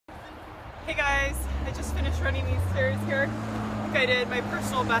Hey guys, I just finished running these stairs here. I think I did my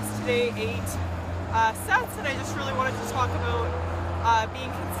personal best today, 8 sets, and I just really wanted to talk about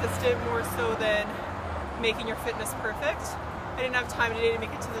being consistent more so than making your fitness perfect. I didn't have time today to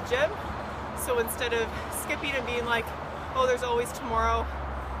make it to the gym, so instead of skipping and being like, oh, there's always tomorrow,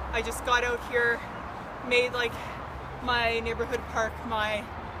 I just got out here, made like my neighborhood park my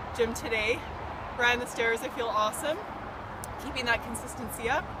gym today, ran the stairs. I feel awesome, keeping that consistency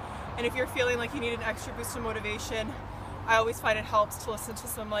up. And if you're feeling like you need an extra boost of motivation, I always find it helps to listen to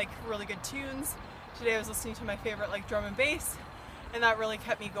some like really good tunes. Today I was listening to my favorite like drum and bass, and that really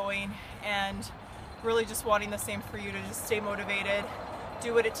kept me going, and really just wanting the same for you, to just stay motivated,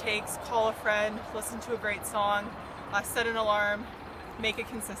 do what it takes, call a friend, listen to a great song, set an alarm, make it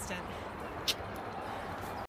consistent.